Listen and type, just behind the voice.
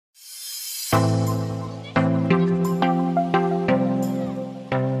Kita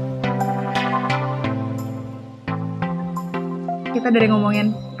dari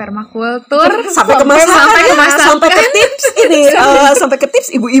ngomongin permakultur sampai ke masakan, sampai ke tips ini, sampai ke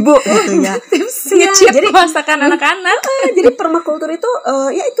tips ibu-ibu gitu ya. Tips ngecip masakan anak-anak. Jadi permakultur itu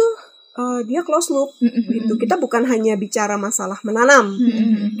ya itu dia close loop gitu. Kita bukan hanya bicara masalah menanam,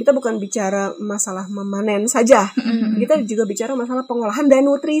 kita bukan bicara masalah memanen saja, kita juga bicara masalah pengolahan dan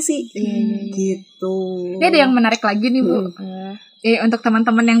nutrisi gitu. Ini ada yang menarik lagi nih Bu. Untuk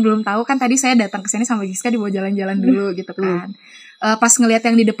teman-teman yang belum tahu kan tadi saya datang ke sini sama Giska dibawa jalan-jalan dulu gitu kan. Pas ngelihat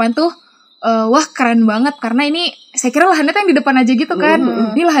yang di depan tuh wah keren banget karena ini saya kira lahannya tuh yang di depan aja gitu kan.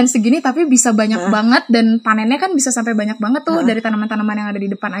 Ini lahan segini tapi bisa banyak banget dan panennya kan bisa sampai banyak banget tuh dari tanaman-tanaman yang ada di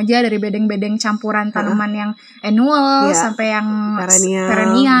depan aja, dari bedeng-bedeng campuran tanaman yang annual sampai yang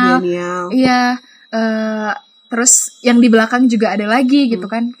perennial. Iya, terus yang di belakang juga ada lagi gitu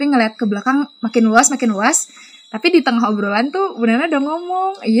kan. Tapi ngelihat ke belakang makin luas. Tapi di tengah obrolan tuh beneran udah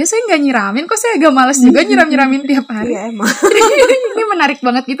ngomong, iya saya nggak nyiramin, kok saya agak malas juga nyiramin tiap hari. Iya emang. Ini menarik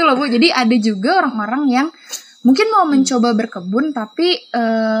banget gitu loh Bu. Jadi ada juga orang-orang yang mungkin mau mencoba berkebun tapi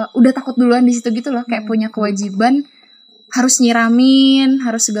udah takut duluan di situ gitu loh, kayak punya kewajiban harus nyiramin,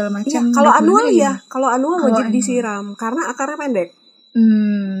 harus segala macam. Ya, kalau annual wajib disiram karena akarnya pendek.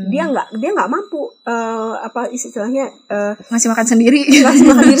 Dia nggak mampu istilahnya ngasih makan sendiri. Ngasih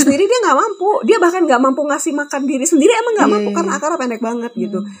makan diri sendiri dia nggak mampu. Dia bahkan nggak mampu ngasih makan diri sendiri, emang nggak mampu karena akarnya pendek banget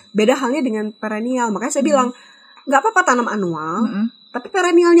gitu. Beda halnya dengan perennial. Makanya saya bilang nggak apa-apa tanam annual, tapi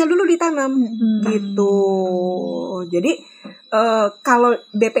perennialnya dulu ditanam gitu. Jadi kalau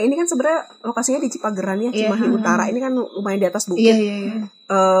BP ini kan sebenarnya lokasinya di Cipageran ya, Cimahi Utara. Ini kan lumayan di atas bukit.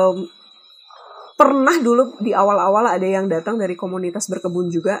 Pernah dulu di awal-awal ada yang datang dari komunitas berkebun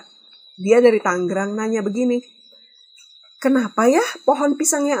juga. Dia dari Tangerang nanya begini, kenapa ya pohon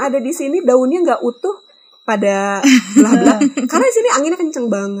pisang yang ada di sini daunnya nggak utuh pada belah-belah? Karena di sini anginnya kenceng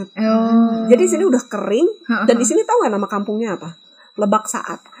banget. Jadi di sini udah kering dan di sini tahu nggak nama kampungnya apa? Lebak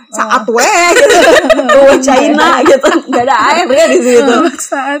Saat. Saat gitu. China gitu. Nggak ada air ya di situ. Lebak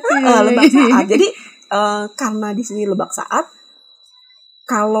Saat. Lebak Saat. Jadi karena di sini Lebak Saat,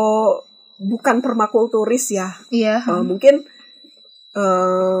 kalau bukan permakulturis ya, mungkin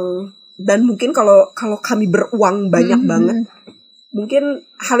dan mungkin kalau kami beruang banyak banget, mungkin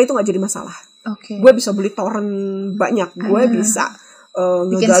hal itu nggak jadi masalah. Gue bisa beli toren banyak, gue bisa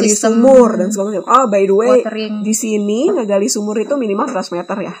ngegali sumur dan sebagainya. By the way, watering. Di sini ngegali sumur itu minimal 100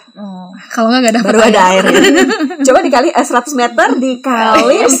 meter ya. Kalau nggak ada baru ada air. Coba dikali 100 meter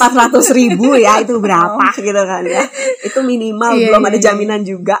dikali 400.000 ya, itu berapa gitu kan ya? Itu minimal, belum ada jaminan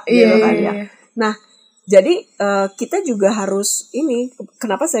juga gitu kan ya. Nah, jadi kita juga harus ini.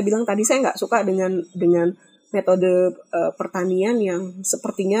 Kenapa saya bilang tadi saya nggak suka dengan metode pertanian yang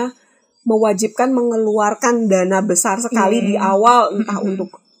sepertinya mewajibkan mengeluarkan dana besar sekali di awal, entah untuk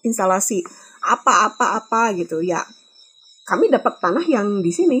instalasi apa gitu ya. Kami dapat tanah yang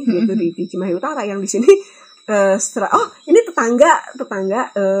di sini gitu di Cimahi Utara, yang di sini ini tetangga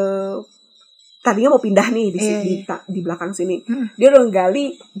tadinya mau pindah nih di belakang sini. Dia udah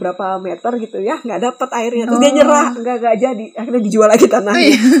gali berapa meter gitu ya, nggak dapat airnya, terus dia nyerah, nggak jadi, akhirnya dijual lagi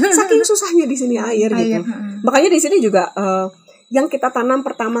tanahnya. Saking susahnya di sini air gitu. Makanya di sini juga yang kita tanam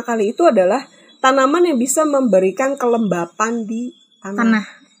pertama kali itu adalah tanaman yang bisa memberikan kelembapan di tanah.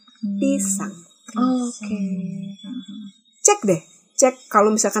 Pisang. Cek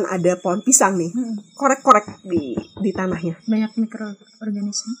kalau misalkan ada pohon pisang nih, korek-korek di tanahnya. Banyak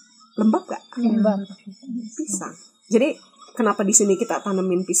mikroorganisme. Lembab gak? Lembab. Pisang. Jadi kenapa di sini kita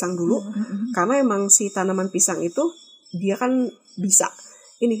tanemin pisang dulu? Karena emang si tanaman pisang itu dia kan bisa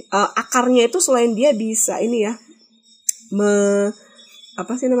ini akarnya itu selain dia bisa ini ya,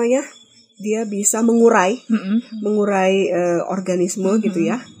 dia bisa mengurai organisme gitu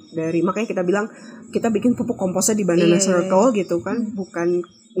ya. Makanya kita bilang kita bikin pupuk komposnya di Banana Circle gitu kan, bukan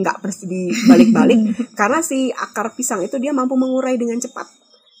nggak persis dibalik-balik. Karena si akar pisang itu dia mampu mengurai dengan cepat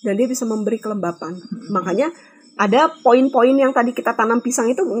dan dia bisa memberi kelembapan. Makanya ada poin-poin yang tadi kita tanam pisang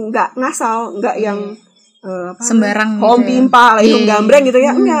itu nggak ngasal, nggak yang sembarang home pimpa, langsung gambreng gitu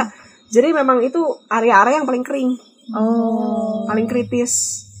ya, enggak. Jadi memang itu area-area yang paling kering. Paling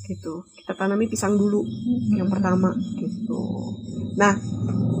kritis gitu. Kita tanami pisang dulu yang pertama gitu. Nah,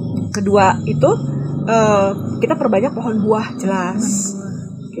 kedua itu kita perbanyak pohon buah, jelas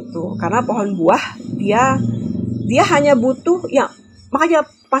gitu. Karena pohon buah dia hanya butuh ya, makanya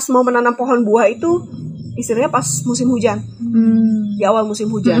pas mau menanam pohon buah itu istilahnya pas musim hujan. Di awal musim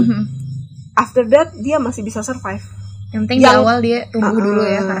hujan. After that dia masih bisa survive. Yang penting di awal dia tumbuh dulu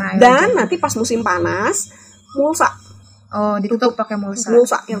ya karena dan nanti pas musim panas mulsa. Oh, ditutup pakai mulsa.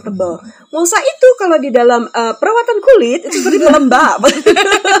 Mulsa yang tebal. Mulsa itu kalau di dalam perawatan kulit itu seperti pelembab.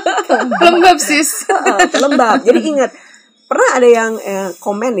 Pelembab sis. Pelembab. Jadi ingat, pernah ada yang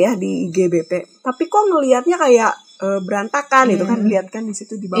komen ya di IGBP, tapi kok ngelihatnya kayak berantakan itu kan, lihat kan di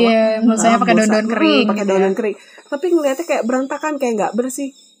situ di bawah. Iya, mulsanya pakai daun-daun kering. Pakai daun-daun kering. Tapi ngelihatnya kayak berantakan, kayak nggak bersih.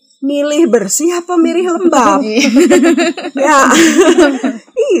 Milih bersih apa milih lembab? Ya,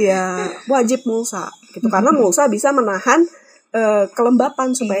 iya, wajib mulsa gitu, karena mulsa bisa menahan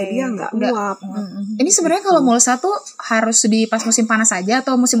kelembapan supaya dia nggak nguap. Ini sebenarnya kalau mulsa tuh harus di pas musim panas saja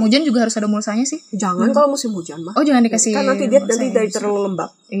atau musim hujan juga harus ada mulsanya sih? Jangan kalau musim hujan mah. Oh, jangan dikasih. Kan nanti dia dari terlalu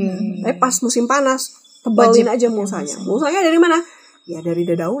lembab. Tapi pas musim panas tebalin aja mulsanya. Mulsanya dari mana? Ya dari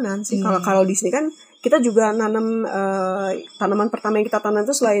dedaunan sih. Kalau di sini kan kita juga nanam tanaman pertama yang kita tanam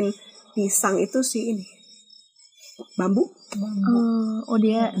itu selain pisang itu sih ini bambu. Oh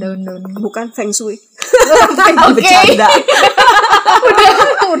dia daun-daun. Bukan feng shui. Oke.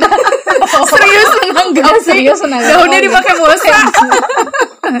 Udah. Serius menanggapi. Daunnya dipakai mulsa.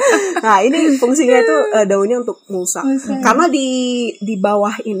 Nah ini fungsinya itu daunnya untuk mulsa. Karena di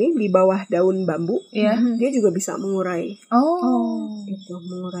bawah ini, di bawah daun bambu, dia juga bisa mengurai. Itu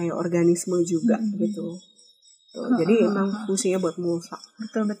mengurai organisme juga gitu. Jadi emang fungsinya buat mulsa.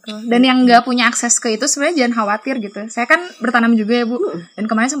 Betul. Dan yang nggak punya akses ke itu sebenarnya jangan khawatir gitu. Saya kan bertanam juga ya Bu.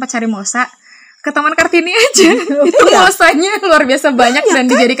 Dan kemarin sempat cari mulsa ke Taman Kartini aja. Itu mulsanya luar biasa banyak dan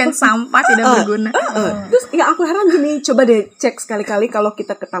dijadikan sampah tidak berguna. Terus yang aku heran gini, coba deh cek sekali-kali kalau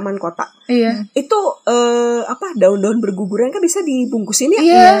kita ke taman kota. Iya. Itu daun-daun berguguran kan bisa dibungkusin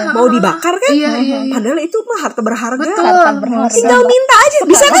ya. Mau dibakar kan? Iya. Padahal itu mah harta berharga. Betul. Tinggal minta aja.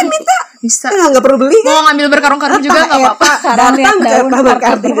 Bisa kan minta? Bisa. Nggak perlu beli kan? Mau ngambil berkarung-karung juga nggak apa-apa. Datang ke Taman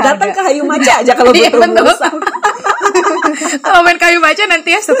Kartini, datang ke Hayu Maca aja kalau butuh mulsa. Kalau main kayu baca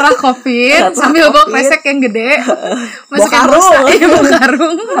nanti ya setelah COVID sambil bawa kresek yang gede, masukin mulsa, bawa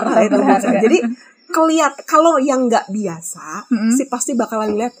karung. Jadi kalau yang nggak biasa sih pasti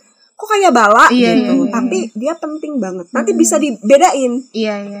bakalan lihat kok kayak bala gitu. Tapi dia penting banget. Nanti bisa dibedain.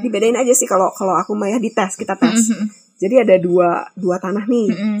 Iya. Dibedain aja sih kalau aku mah ya kita tes. Jadi ada dua tanah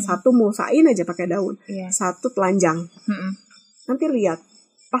nih. Satu mulsain aja pakai daun. Satu telanjang. Nanti lihat.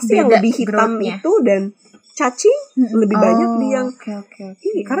 Pasti yang lebih hitam itu dan cacing lebih banyak di yang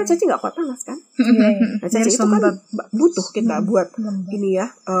ini, karena cacing nggak kuat panas kan. Nah, cacing itu kan butuh kita buat ini ya,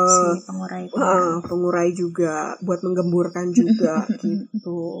 pengurai juga, buat menggemburkan juga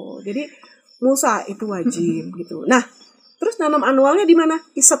gitu. Jadi mulsa itu wajib gitu. Nah terus nanam anualnya di mana?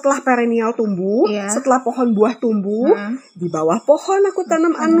 Setelah perennial tumbuh, setelah pohon buah tumbuh, di bawah pohon aku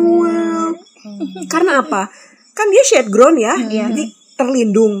tanam anual. Karena apa? Kan dia shade grown ya, jadi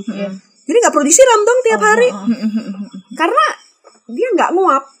terlindung. Jadi nggak perlu disiram dong tiap hari, karena dia nggak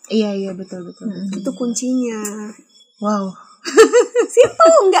nguap. Iya betul. Itu kuncinya. Wow. Situ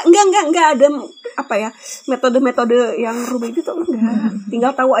nggak ada apa ya metode-metode yang rumit itu enggak.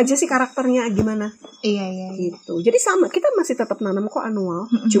 Tinggal tahu aja sih karakternya gimana. Iya. Gitu. Jadi sama, kita masih tetap nanam kok anual.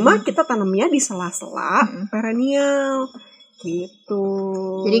 Cuma kita tanamnya di sela-sela perennial. Gitu.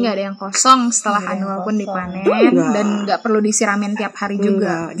 Jadi nggak ada yang kosong setelah anual pun dipanen dan nggak perlu disiramin tiap hari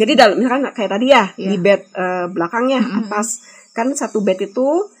juga. Jadi misalkan kayak tadi ya di bed belakangnya atas kan satu bed itu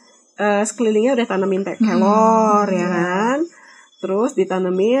sekelilingnya udah tanamin kelor ya kan. Terus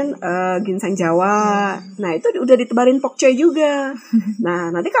ditanemin ginseng Jawa. Nah itu udah ditebarin pokcoy juga.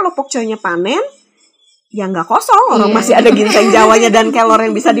 Nah nanti kalau pokcoynya panen ya nggak kosong, orang masih ada ginseng Jawanya dan kelor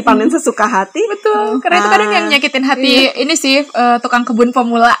yang bisa dipanen sesuka hati. Betul, karena itu kadang yang nyakitin hati ini sih tukang kebun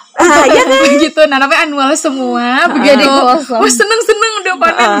pemula. Iya kan? Gitu, nanamnya anual semua, begitu seneng-seneng udah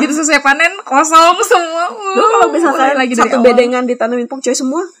panen, gitu selesai panen kosong semua. Kalau misalkan satu bedengan ditanamin pokcoy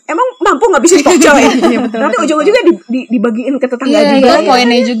semua, emang mampu ngabisin pokcoy ya? Nanti ujung-ujungnya dibagiin ke tetangga juga. Itu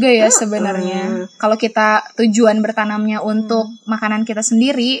poinnya juga ya sebenarnya. Kalau kita tujuan bertanamnya untuk makanan kita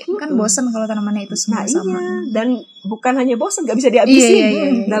sendiri, kan bosen kalau tanamannya itu semua sama. Dan bukan hanya bosan, nggak bisa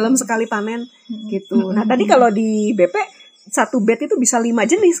dihabisin dalam sekali panen gitu. Nah tadi kalau di BP satu bed itu bisa 5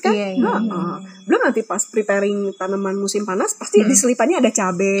 jenis kan. Belum nanti pas preparing tanaman musim panas pasti diselipannya ada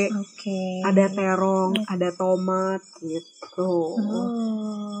cabai, ada terong, ada tomat gitu.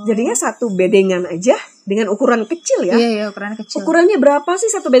 Jadinya satu bedengan aja dengan ukuran kecil ya. Iya ukuran kecil. Ukurannya berapa sih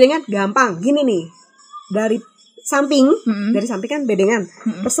satu bedengan? Gampang gini nih, dari samping kan bedengan.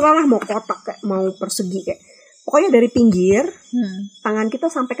 Terserahlah mau kotak kayak mau persegi kayak. Pokoknya dari pinggir tangan kita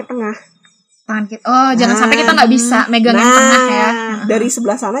sampai ke tengah. Tangan kita. Oh, jangan sampai kita nggak bisa megang yang tengah ya. Dari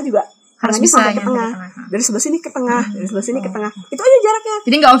sebelah sana juga tangannya sampai ke tengah. Dari sebelah sini ke tengah, dari sebelah sini ke tengah. Itu aja jaraknya.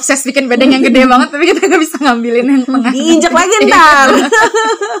 Jadi nggak obses bikin bedeng yang gede banget, tapi kita nggak bisa ngambilin yang tengah. Diinjak lagi ntar.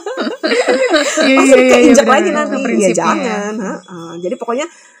 Pasti keinjak lagi nanti. Ya jangan. Jadi pokoknya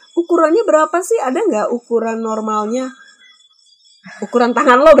ukurannya berapa sih? Ada nggak ukuran normalnya? Ukuran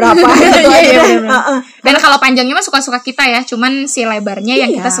tangan lo berapa? Dan kalau panjangnya mah suka-suka kita ya, cuman si lebarnya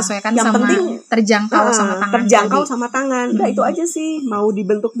yang kita sesuaikan yang sama terjangkau sama tangan. Terjangkau sama tangan. Nah itu aja sih. Mau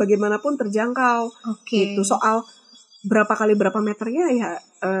dibentuk bagaimanapun terjangkau. Itu soal berapa kali berapa meternya ya.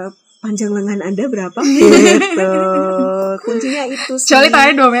 Panjang lengan Anda berapa? Gitu. Kuncinya itu sih. Kecuali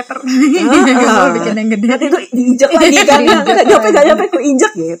tangannya 2 meter. Bikin yang gede. Nanti itu diinjak lagi kan. Gak nyampe ku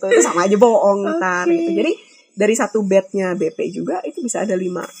injak gitu. Itu sama aja bohong ntar gitu. Jadi dari satu bednya BP juga itu bisa ada 5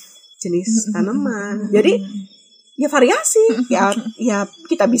 jenis tanaman. Jadi ya variasi. Ya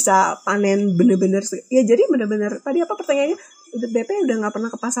kita bisa panen bener-bener. Ya jadi bener-bener. Tadi apa pertanyaannya? BP udah nggak pernah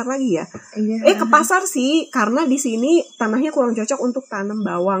ke pasar lagi ya? Ke pasar sih, karena di sini tanahnya kurang cocok untuk tanam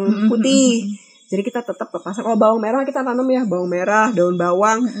bawang putih. Jadi kita tetap ke pasar. Kalau bawang merah kita tanam ya bawang merah, daun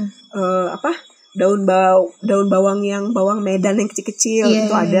bawang, daun bawang yang bawang Medan yang kecil-kecil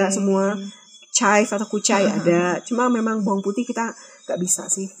itu ada semua. Chive atau kucai ada. Cuma memang bawang putih kita nggak bisa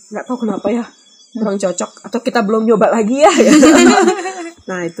sih. Nggak tahu kenapa ya. Kurang cocok atau kita belum nyoba lagi ya.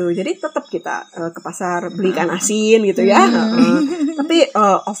 Nah itu jadi tetap kita ke pasar beli ikan asin gitu ya. Tapi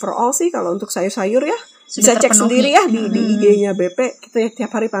overall sih kalau untuk sayur-sayur ya bisa cek sendiri ya di IG-nya BP. Kita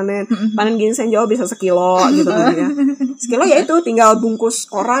tiap hari panen ginseng Jawa bisa sekilo gitu kan ya. Sekilo ya itu tinggal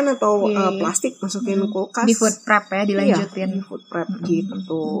bungkus koran atau plastik masukin kulkas. Di food prep ya dilanjutin. Di food prep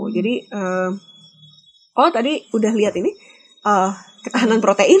gitu. Jadi tadi udah lihat ini ketahanan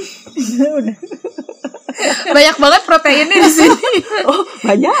protein. Udah. Banyak banget proteinnya di sini.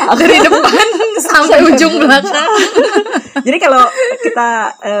 Banyak. Dari depan sampai ujung belakang. Jadi kalau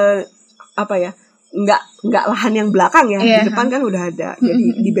kita nggak lahan yang belakang ya, di depan kan udah ada.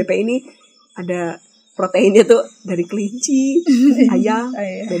 Jadi di BP ini ada proteinnya tuh dari kelinci, ayam,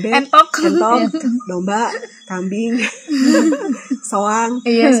 bebek, entok, domba, kambing, soang,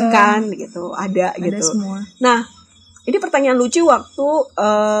 ikan gitu, ada gitu. Semua. Nah, ini pertanyaan lucu waktu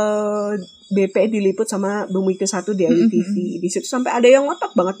BP diliput sama Bumike 1 di ITV. Di situ sampai ada yang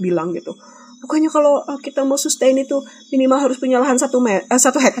ngotak banget bilang gitu. Pokoknya kalau kita mau sustain itu minimal harus punya lahan 1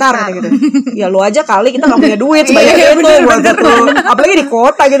 hektar kata gitu. Ya lu aja kali kita nggak punya duit sebanyak itu buat gitu. Apalagi di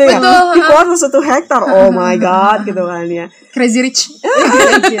kota gitu ya. Di kota 1 hektar. Oh my god gitu kan ya. Crazy rich.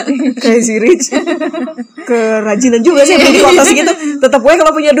 Crazy rich. Kerajinan juga sih beli di kota segitu. Tetap gue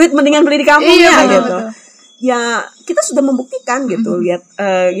kalau punya duit mendingan beli di kampungnya gitu. Ya kita sudah membuktikan gitu. Lihat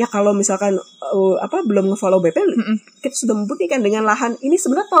ya kalau misalkan belum nge-follow BP, kita sudah membuktikan dengan lahan ini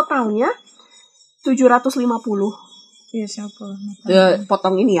sebenarnya totalnya 750. Iya, siapa?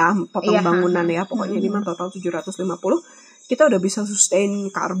 Potong ini ya, potong bangunan ya. Pokoknya ini mah total 750. Kita udah bisa sustain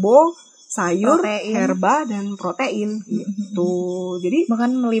karbo, sayur, herba dan protein gitu. Jadi bahkan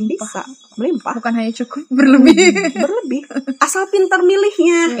melimpah. Melimpah. Bukan hanya cukup, berlebih. Berlebih. Asal pintar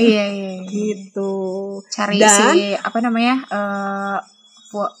milihnya. Iya. Gitu. Cari si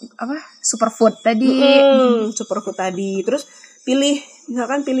superfood tadi. Superfood tadi. Terus pilih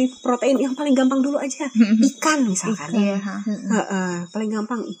protein yang paling gampang dulu aja. Ikan misalkan. Paling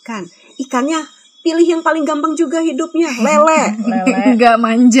gampang ikan. Ikannya pilih yang paling gampang juga hidupnya, lele. Enggak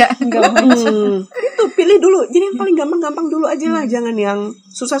manja. Itu pilih dulu. Jadi yang paling gampang dulu aja lah, jangan yang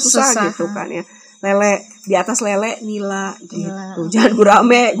susah-susah gitu kan ya. Lele, di atas lele nila gitu. Jangan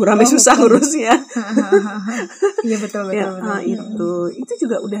gurame susah ngurusnya. Iya betul. Itu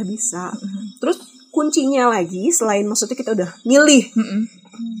juga udah bisa. Terus kuncinya lagi selain maksudnya kita udah milih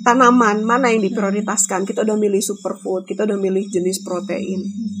tanaman mana yang diprioritaskan, kita udah milih superfood, kita udah milih jenis protein.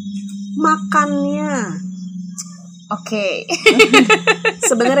 Makannya. Oke.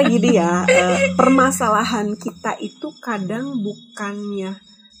 Sebenarnya gini ya, permasalahan kita itu kadang bukannya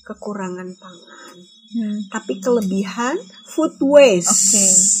kekurangan pangan, tapi kelebihan food waste.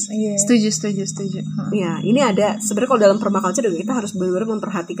 Setuju. Ya, ini ada sebenarnya kalau dalam permaculture juga kita harus benar-benar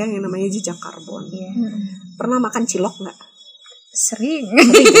memperhatikan yang namanya jejak karbon. Pernah makan cilok nggak? Sering ya?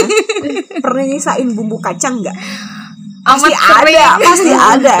 Pernah nyisain bumbu kacang nggak? Pasti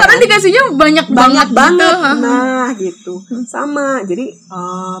ada. Karena dikasihnya banyak banget. Nah, gitu. Sama. Jadi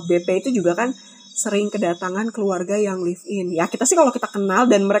BP itu juga kan sering kedatangan keluarga yang live in. Ya kita sih kalau kita kenal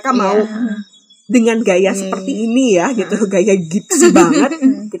dan mereka mau dengan gaya seperti ini ya, gitu, gaya gipsy banget,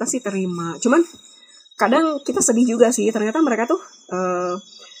 kita sih terima. Cuman kadang kita sedih juga sih. Ternyata mereka tuh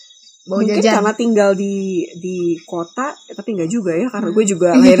mungkin karena tinggal di kota, tapi enggak juga ya, karena gue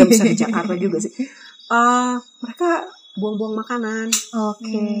juga lahir dan besar di Jakarta juga sih. Mereka buang-buang makanan.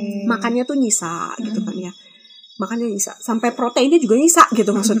 Oke. Makannya tuh nyisa gitu kan ya. Makannya nyisa. Sampai proteinnya juga nyisa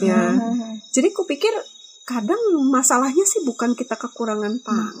gitu maksudnya. Jadi kupikir kadang masalahnya sih bukan kita kekurangan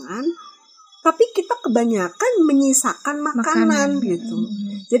pangan, tapi kita kebanyakan menyisakan makanan gitu.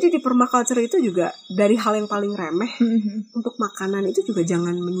 Jadi di permaculture itu juga dari hal yang paling remeh untuk makanan itu juga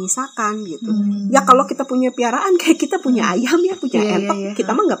jangan menyisakan gitu. Ya kalau kita punya piaraan kayak kita punya ayam ya, punya entok,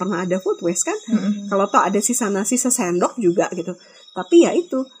 kita mah nggak pernah ada food waste kan. Kalau toh ada sisa nasi sesendok juga gitu. Tapi ya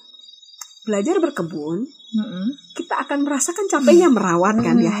itu belajar berkebun, kita akan merasakan capeknya merawat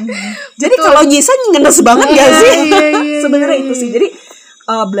kan ya. Jadi kalau nyisa ngenes banget gak sih? Sebenarnya itu sih. Jadi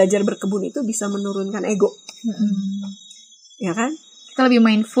belajar berkebun itu bisa menurunkan ego, ya kan? Kita lebih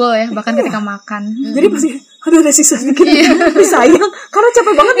mindful ya, bahkan ketika makan. Jadi pasti, aduh ada sisa sedikit, tapi sayang, karena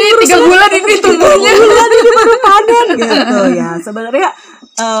capek banget nih. 3 bulan ini tumbuhnya. 3 bulan ini baru panen gitu ya. Sebenarnya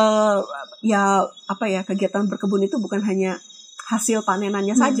ya apa ya, kegiatan berkebun itu bukan hanya hasil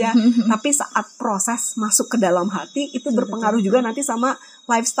panenannya saja, tapi saat proses masuk ke dalam hati itu berpengaruh juga nanti sama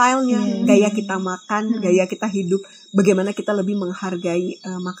lifestyle-nya, gaya kita makan, gaya kita hidup, bagaimana kita lebih menghargai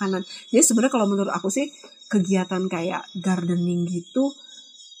makanan. Jadi sebenarnya kalau menurut aku sih kegiatan kayak gardening gitu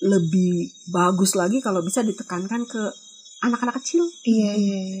lebih bagus lagi kalau bisa ditekankan ke anak-anak kecil. Iya.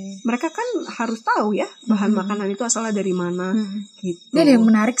 Mereka kan harus tahu ya bahan makanan itu asalnya dari mana gitu. Ini ada yang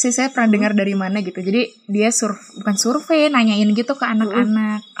menarik sih, saya pernah dengar dari mana gitu. Jadi dia bukan survei, nanyain gitu ke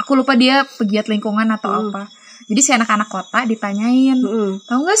anak-anak. Aku lupa dia pegiat lingkungan atau apa. Jadi si anak-anak kota ditanyain,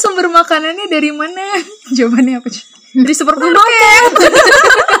 tahu nggak sumber makanannya dari mana? Jawabannya apa? Dari supermarket.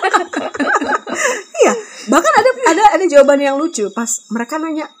 Iya, bahkan ada jawaban yang lucu pas mereka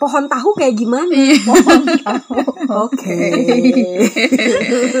nanya pohon tahu kayak gimana? Pohon tahu. Oke.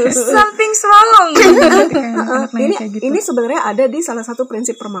 Something's wrong. Ini sebenarnya ada di salah satu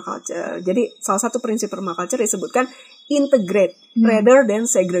prinsip permaculture. Jadi salah satu prinsip permaculture disebutkan integrate rather than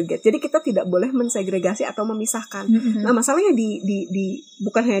segregate. Jadi kita tidak boleh mensegregasi atau memisahkan. Nah, masalahnya di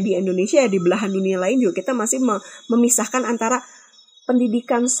bukan hanya di Indonesia ya, di belahan dunia lain juga kita masih memisahkan antara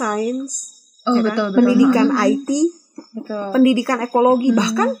pendidikan sains, betul. pendidikan IT, pendidikan ekologi,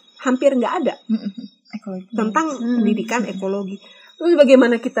 bahkan hampir nggak ada tentang pendidikan ekologi. Terus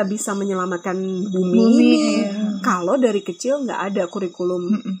bagaimana kita bisa menyelamatkan bumi ini kalau dari kecil nggak ada kurikulum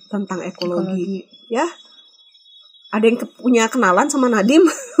tentang ekologi. Ya, ada yang punya kenalan sama Nadim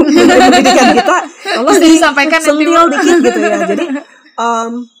dari pendidikan kita, tolong disampaikan sentil dikit gitu ya. Jadi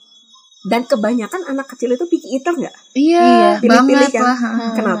dan kebanyakan anak kecil itu picky eater nggak? Iya, pilih-pilih banget kan? lah.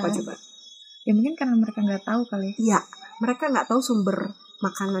 Kenapa coba? Ya mungkin karena mereka nggak tahu kali. Iya, mereka nggak tahu sumber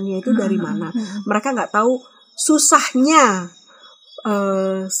makanannya itu dari mana. Mereka nggak tahu susahnya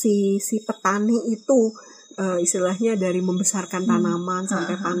si petani itu istilahnya dari membesarkan tanaman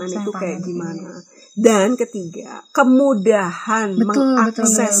sampai panen itu kayak gimana. Dan ketiga, kemudahan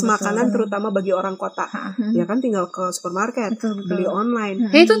mengakses makanan terutama bagi orang kota. Ya kan tinggal ke supermarket, beli online.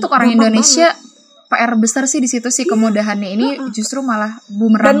 Ya itu untuk orang Indonesia PR besar sih di situ sih, kemudahannya ini justru malah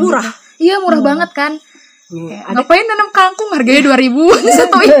bumerang. Dan murah. Gitu. Iya, murah banget kan. Ngapain nanam kangkung harganya 2.000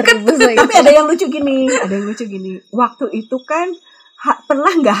 satu ikat. Tapi ada yang lucu gini. Waktu itu kan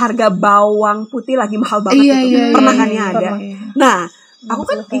pernah nggak harga bawang putih lagi mahal banget itu? Pernah kan ya ada. Nah, aku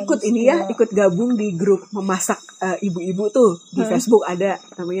kan ikut gabung di grup memasak ibu-ibu tuh di Facebook, ada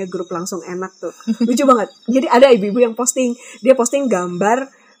namanya grup langsung enak tuh. Lucu banget. Jadi ada ibu-ibu yang dia posting gambar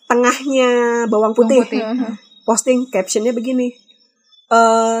tengahnya bawang putih. Posting captionnya begini.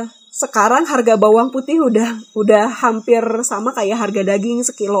 Sekarang harga bawang putih udah hampir sama kayak harga daging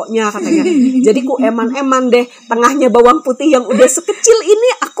sekilonya katanya. Jadi ku eman-eman deh, tengahnya bawang putih yang udah sekecil ini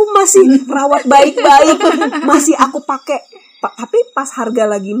aku masih rawat baik-baik, masih aku pakai. Tapi pas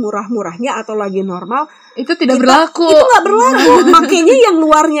harga lagi murah-murahnya atau lagi normal itu tidak berlaku. Itu nggak berlaku. Makanya yang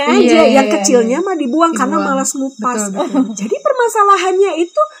luarnya aja, yang kecilnya mah dibuang karena malas ngupas. Betul. Jadi permasalahannya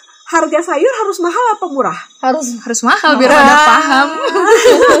itu harga sayur harus mahal apa murah? Harus mahal biar pada paham.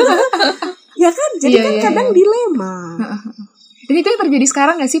 Ya kan, jadi kadang dilema. Dan itu yang terjadi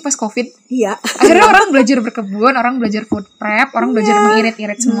sekarang gak sih pas COVID? Iya. Akhirnya orang belajar berkebun, orang belajar food prep, orang belajar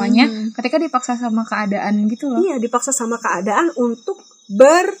mengirit-irit semuanya. Ketika dipaksa sama keadaan gitu loh. Iya, dipaksa sama keadaan untuk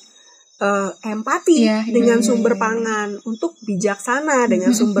empati dengan sumber pangan, untuk bijaksana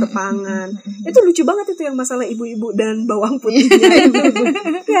dengan sumber pangan. Itu lucu banget itu yang masalah ibu-ibu dan bawang putihnya.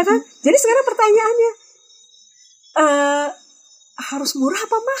 Iya kan? Jadi sekarang pertanyaannya, harus murah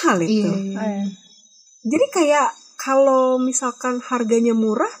apa mahal itu? Jadi kayak kalau misalkan harganya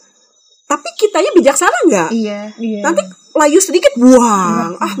murah, tapi kitanya bijaksana nggak? Iya. Nanti layu sedikit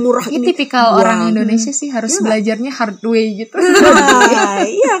buang. Murah ini. Ini tipikal orang Indonesia sih harus belajarnya hard way gitu.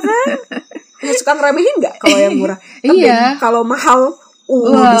 Iya kan? suka ngeremehin nggak kalau yang murah? Iya. Kalau mahal,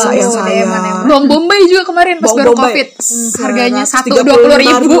 disayang-sayang. Bawang bombay juga kemarin pas baru Covid, harganya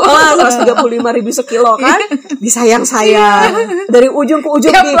 125.000, 135.000 sekilo kan, disayang-sayang. Dari ujung ke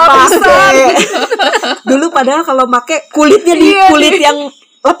ujung dipakai. Dulu padahal kalau pakai kulitnya di kulit yang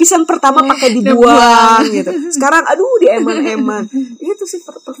lapisan pertama pakai dibuang gitu. Sekarang aduh dieman-eman. Itu sih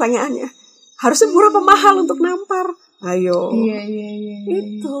pertanyaannya. Harusnya murah apa mahal untuk nampar? Ayo. Iya.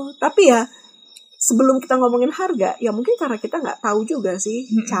 Itu. Tapi ya sebelum kita ngomongin harga, ya mungkin karena kita nggak tahu juga sih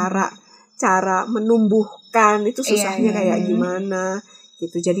cara menumbuhkan itu susahnya kayak gimana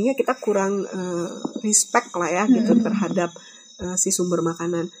gitu. Jadinya kita kurang respect lah ya gitu terhadap si sumber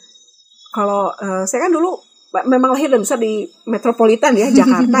makanan. Kalau saya kan dulu memang lahir dan besar di metropolitan ya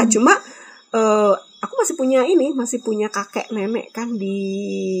Jakarta. Cuma aku masih punya kakek nenek kan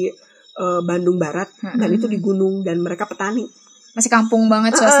di Bandung Barat dan itu di gunung dan mereka petani. Masih kampung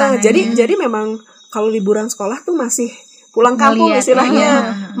banget suasananya. Jadi memang kalau liburan sekolah tuh masih pulang kampung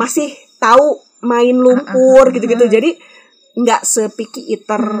istilahnya, masih tahu main lumpur gitu-gitu. Jadi nggak sepiki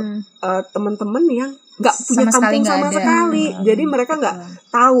eater teman-teman yang nggak punya kampung sama sekali. Jadi mereka nggak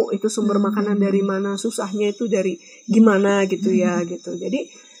tahu itu sumber makanan dari mana, susahnya itu dari gimana gitu ya gitu. Jadi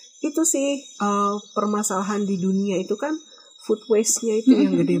itu sih permasalahan di dunia itu kan. Food waste-nya itu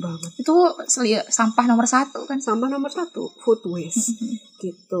yang gede banget. Itu sampah nomor 1 kan? Sampah nomor 1, food waste.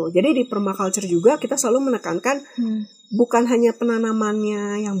 Gitu. Jadi di permaculture juga kita selalu menekankan bukan hanya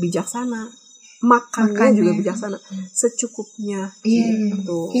penanamannya yang bijaksana, makannya juga bijaksana, secukupnya.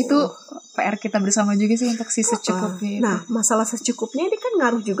 Gitu. Itu PR kita bersama juga sih untuk si secukupnya. Nah, masalah secukupnya ini kan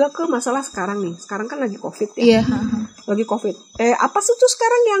ngaruh juga ke masalah sekarang nih. Sekarang kan lagi COVID ya. Lagi COVID. Apa sih tuh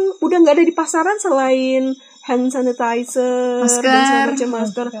sekarang yang udah nggak ada di pasaran selain hand sanitizer,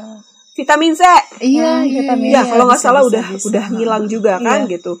 masker, vitamin C. Iya, vitamin. Ya, kalau nggak salah udah ngilang juga kan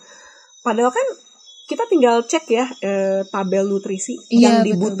gitu. Padahal kan kita tinggal cek ya tabel nutrisi yang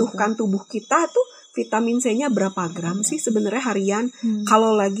dibutuhkan tubuh kita tuh vitamin C-nya berapa gram sih sebenarnya harian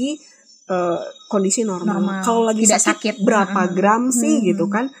kalau lagi kondisi normal. Kalau lagi tidak sakit berapa gram sih gitu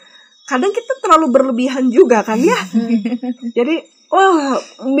kan. Kadang kita terlalu berlebihan juga kan ya. Jadi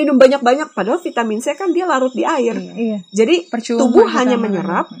minum banyak-banyak padahal vitamin C kan dia larut di air. Jadi tubuh hanya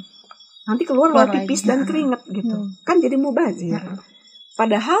menyerap, nanti keluar lewat pipis dan keringat gitu. Kan jadi mubazir.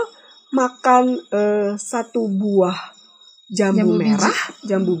 Padahal makan 1 buah jambu merah,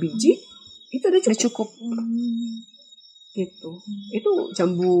 jambu biji itu udah cukup. Gitu. Itu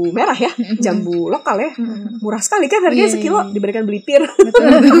jambu merah ya, jambu lokal ya. Murah sekali kan harganya sekilo diberikan belipir.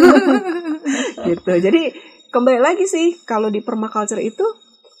 Gitu. Jadi kembali lagi sih, kalau di permaculture itu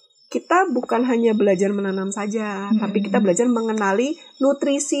kita bukan hanya belajar menanam saja, tapi kita belajar mengenali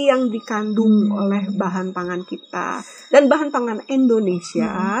nutrisi yang dikandung oleh bahan pangan kita. Dan bahan pangan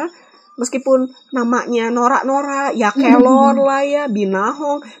Indonesia, meskipun namanya norak-norak, ya kelor lah ya,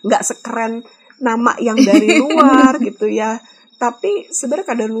 binahong, nggak sekeren nama yang dari luar gitu ya. Tapi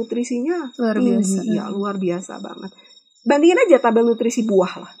sebenarnya kadar nutrisinya tinggi, luar biasa banget. Bandingin aja tabel nutrisi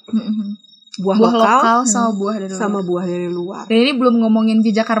buah lah. Buah lokal sama buah dari luar. Dan ini belum ngomongin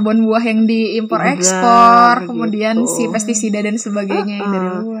jejak karbon buah yang diimpor ekspor, kemudian si pestisida dan sebagainya yang dari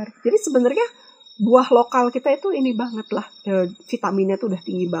luar. Jadi sebenarnya buah lokal kita itu ini banget lah, vitaminnya tuh udah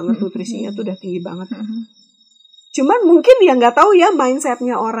tinggi banget, nutrisinya tuh udah tinggi banget. Cuman mungkin yang nggak tahu ya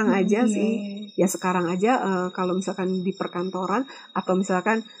mindsetnya orang aja sih. Ya sekarang aja kalau misalkan di perkantoran atau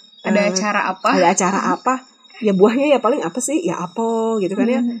misalkan ada acara apa, ya buahnya ya paling apa sih? Ya apel gitu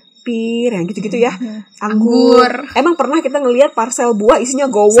kan ya. Pir, yang gitu-gitu ya, anggur. Emang pernah kita ngelihat parsel buah isinya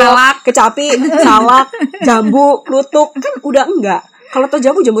gowok, kecapi, salak, jambu, klutuk, kan udah enggak. Kalau tuh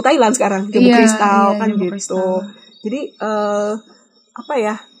jambu Thailand sekarang, jambu kristal kan jambu gitu. Kristal. Jadi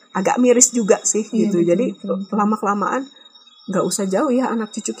agak miris juga sih gitu. Jadi lama-kelamaan nggak usah jauh ya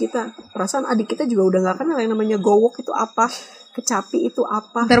anak cucu kita. Perasaan adik kita juga udah nggak kenal yang namanya gowok itu apa, kecapi itu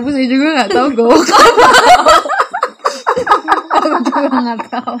apa. Terus saya juga nggak tahu gowok. Aku juga nggak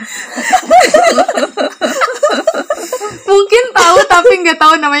tahu. Mungkin tahu tapi nggak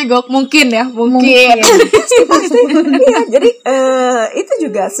tahu namanya gowok. Mungkin. Iya, jadi itu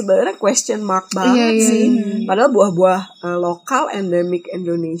juga sebenarnya question mark banget sih. Padahal buah-buah lokal endemik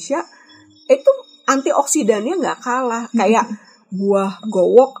Indonesia itu antioksidannya nggak kalah. Kayak buah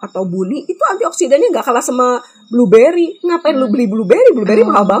gowok atau buni itu antioksidannya nggak kalah sama blueberry. Ngapain lu beli blueberry? Blueberry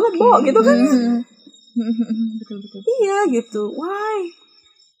mahal banget, Bo, gitu kan? Betul. Iya gitu. Why?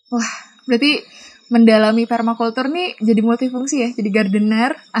 Wah, berarti mendalami permakultur nih jadi multifungsi ya. Jadi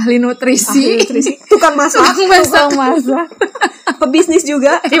gardener, ahli nutrisi, tukang masak, pebisnis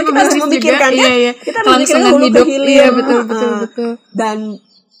juga. Kita harus memikirkannya. Kita harus memikirkan hulu ke hilir. Iya, betul. Dan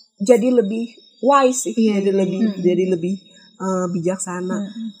jadi lebih wise sih, jadi lebih bijaksana.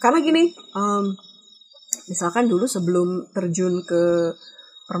 Karena gini, misalkan dulu sebelum terjun ke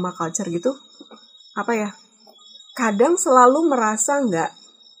permaculture gitu, apa ya? Kadang selalu merasa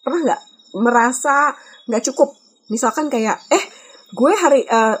merasa nggak cukup. Misalkan kayak gue hari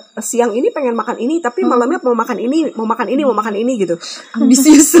siang ini pengen makan ini, tapi malamnya mau makan ini gitu.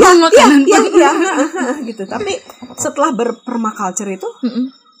 Ambisius makanan. Iya, gitu. Tapi setelah berpermaculture itu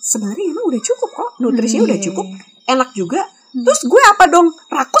sebenarnya emang udah cukup kok, nutrisinya udah cukup, enak juga. Terus gue apa dong,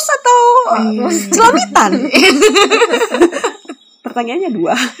 rakus atau celamitan? Pertanyaannya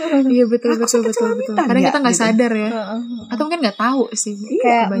dua. Iya betul. Kadang kita nggak sadar ya, atau mungkin nggak tahu sih.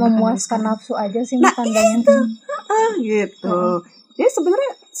 Kayak memuaskan nafsu aja sih makannya. Gitu. Jadi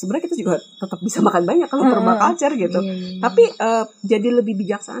sebenarnya kita juga tetap bisa makan banyak kalau permaculture gitu. Tapi jadi lebih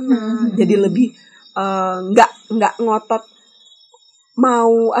bijaksana, jadi lebih nggak ngotot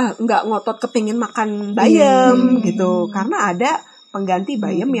nggak ngotot kepingin makan bayam gitu, karena ada pengganti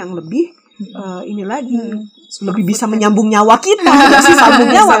bayam yang lebih ini lagi lebih bisa menyambung nyawa kita, sih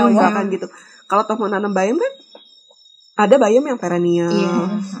sambung nyawa misalkan gitu. Kalau toh mau nanam bayam kan ada bayam yang perennial,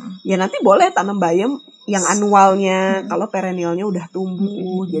 ya nanti boleh tanam bayam yang annualnya kalau perennialnya udah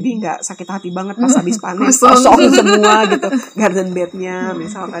tumbuh, jadi nggak sakit hati banget pas habis panen kosong semua gitu garden bednya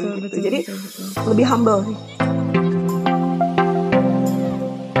misalkan gitu. Jadi lebih humble sih.